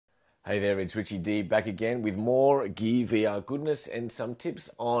Hey there, it's Richie D back again with more Gear VR goodness and some tips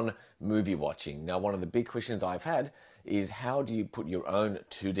on movie watching. Now, one of the big questions I've had is how do you put your own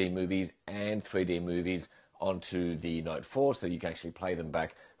 2D movies and 3D movies onto the Note 4 so you can actually play them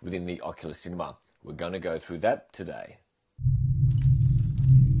back within the Oculus Cinema? We're going to go through that today.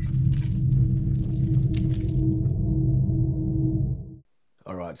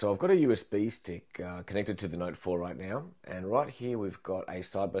 Alright, so I've got a USB stick connected to the Note 4 right now, and right here we've got a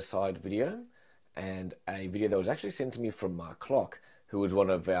side-by-side video and a video that was actually sent to me from Mark Clock, who was one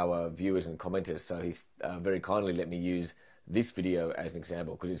of our viewers and commenters. So he very kindly let me use this video as an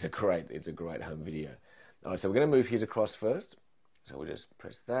example because it's a great home video. Alright, so we're going to move his across first. So we'll just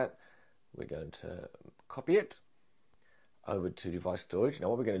press that. We're going to copy it over to device storage. Now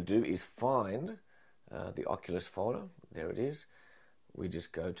what we're going to do is find the Oculus folder. There it is. We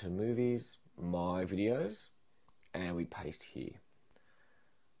just go to movies, my videos, and we paste here.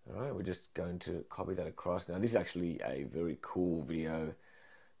 All right, we're just going to copy that across. Now, this is actually a very cool video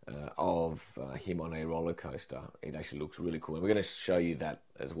of him on a roller coaster. It actually looks really cool, and we're going to show you that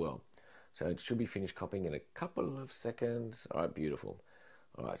as well. So it should be finished copying in a couple of seconds. All right, beautiful.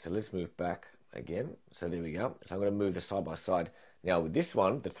 All right, so let's move back again. So there we go. So I'm going to move the side by side. Now with this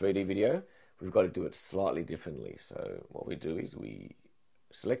one, the 3D video, we've got to do it slightly differently. So what we do is we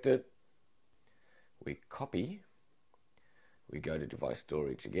select it, we copy, we go to device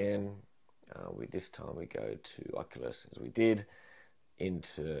storage again, this time we go to Oculus as we did,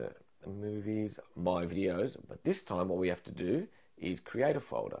 into movies, my videos, but this time what we have to do is create a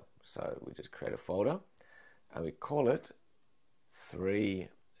folder. So we just create a folder and we call it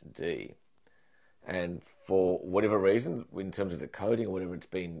 3D. And for whatever reason, in terms of the coding or whatever it's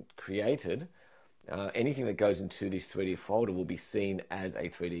been created, anything that goes into this 3D folder will be seen as a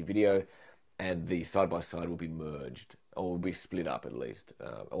 3D video, and the side-by-side will be merged, or will be split up at least,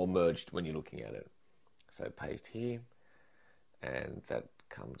 or merged when you're looking at it. So paste here, and that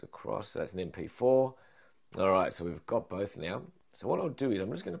comes across. So that's an MP4. All right, so we've got both now. So what I'll do is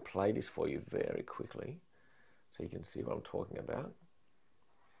I'm just going to play this for you very quickly, so you can see what I'm talking about.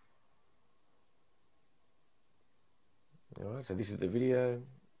 All right, so this is the video.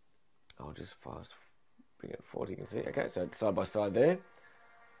 I'll just fast bring it forward, you can see. Okay, so it's side by side there.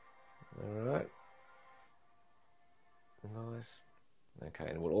 All right. Nice.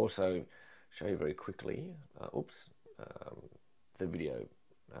 Okay, and we'll also show you very quickly, the video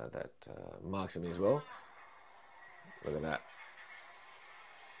that Mark's in as well. Look at that.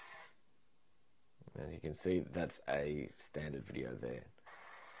 And you can see that's a standard video there.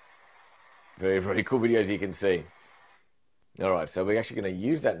 Very, very cool videos you can see. All right, so we're actually going to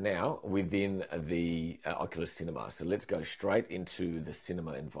use that now within the Oculus Cinema. So let's go straight into the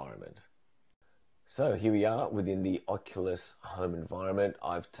cinema environment. So here we are within the Oculus home environment.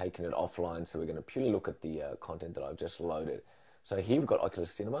 I've taken it offline, so we're going to purely look at the content that I've just loaded. So here we've got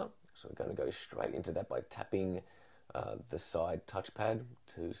Oculus Cinema. So we're going to go straight into that by tapping the side touchpad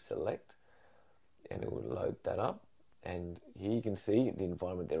to select, and it will load that up. And here you can see the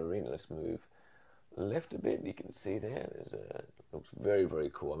environment that we're in. Let's move left a bit. You can see there, looks very,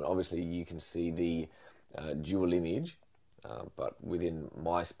 very cool. I mean, obviously you can see the dual image, but within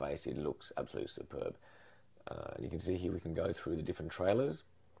my space it looks absolutely superb. You can see here we can go through the different trailers,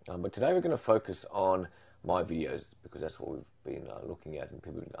 but today we're going to focus on my videos because that's what we've been looking at and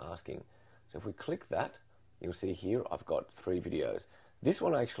people have been asking. So if we click that, you'll see here I've got 3 videos. This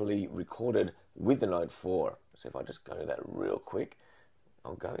one I actually recorded with the Note 4. So if I just go to that real quick,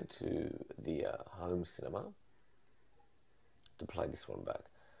 I'll go into the home cinema to play this one back.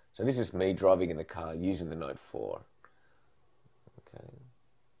 So this is me driving in the car using the Note 4. Okay,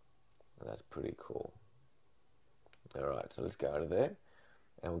 and that's pretty cool. All right, so let's go out of there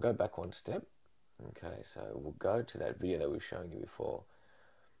and we'll go back one step. Okay, so we'll go to that video that we were showing you before.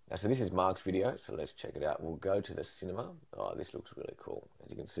 Now, so this is Mark's video, so let's check it out. We'll go to the cinema. Oh, this looks really cool.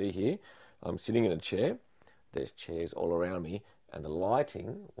 As you can see here, I'm sitting in a chair. There's chairs all around me, and the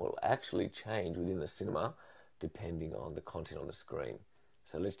lighting will actually change within the cinema depending on the content on the screen.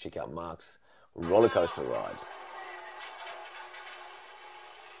 So let's check out Mark's roller coaster ride.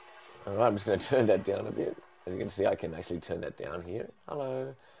 All right, I'm just going to turn that down a bit. As you can see, I can actually turn that down here.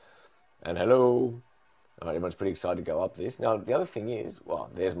 Hello. And hello. All right, everyone's pretty excited to go up this. Now, the other thing is, well,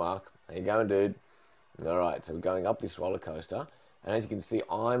 there's Mark. How you going, dude? All right, so we're going up this roller coaster. And as you can see,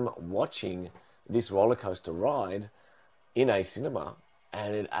 I'm watching this roller coaster ride in a cinema,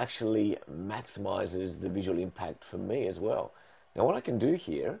 and it actually maximizes the visual impact for me as well. Now what I can do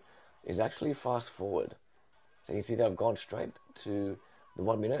here is actually fast forward. So you can see that I've gone straight to the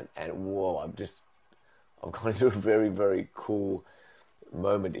 1 minute, and whoa, I've gone into a very, very cool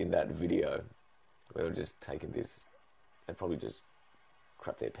moment in that video. We were just taking this. They probably just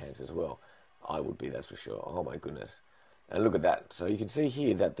crap their pants as well. I would be, that's for sure. Oh my goodness. And look at that. So you can see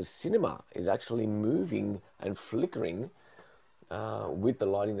here that the cinema is actually moving and flickering with the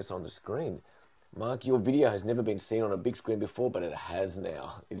lighting that's on the screen. Mark, your video has never been seen on a big screen before, but it has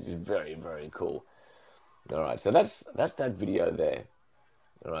now. It is very, very cool. All right, so that's that video there.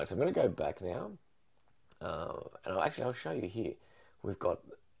 All right, so I'm going to go back now. And I'll show you here. We've got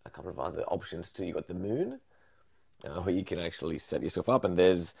a couple of other options too. You've got the moon, where you can actually set yourself up, and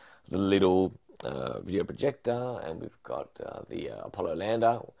there's the little video projector, and we've got the Apollo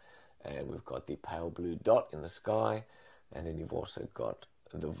lander, and we've got the pale blue dot in the sky, and then you've also got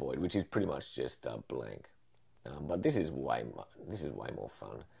the void, which is pretty much just blank. But this is way more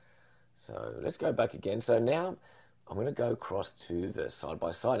fun. So let's go back again. So now I'm going to go across to the side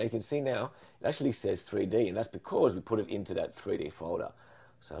by side. And you can see now it actually says 3D, and that's because we put it into that 3D folder.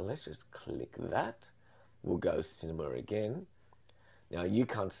 So let's just click that. We'll go cinema again. Now you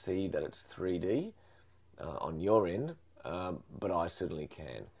can't see that it's 3D on your end, but I certainly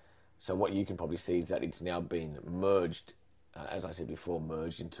can. So what you can probably see is that it's now been merged, as I said before,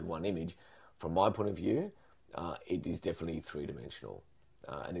 merged into one image. From my point of view, it is definitely three-dimensional.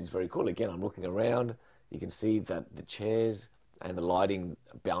 And it's very cool. Again, I'm looking around. You can see that the chairs and the lighting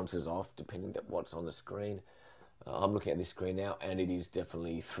bounces off depending on what's on the screen. I'm looking at this screen now, and it is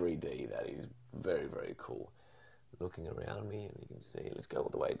definitely 3D. That is very, very cool. Looking around me, and you can see, let's go all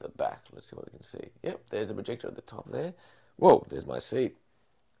the way to the back. Let's see what we can see. Yep, there's a projector at the top there. Whoa, there's my seat.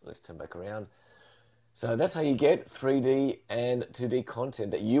 Let's turn back around. So that's how you get 3D and 2D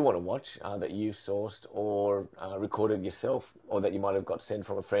content that you want to watch, that you've sourced or recorded yourself, or that you might have got sent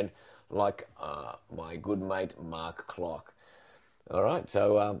from a friend, like my good mate Mark Clock. All right,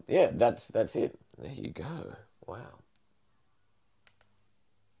 so yeah, that's it. There you go. Wow.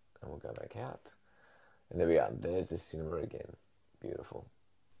 And we'll go back out. And there we are. There's the cinema again. Beautiful.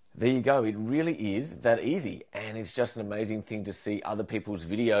 There you go. It really is that easy. And it's just an amazing thing to see other people's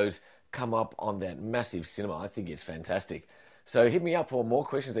videos come up on that massive cinema. I think it's fantastic. So hit me up for more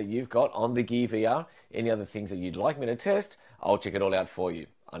questions that you've got on the Gear VR. Any other things that you'd like me to test, I'll check it all out for you.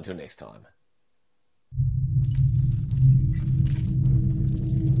 Until next time.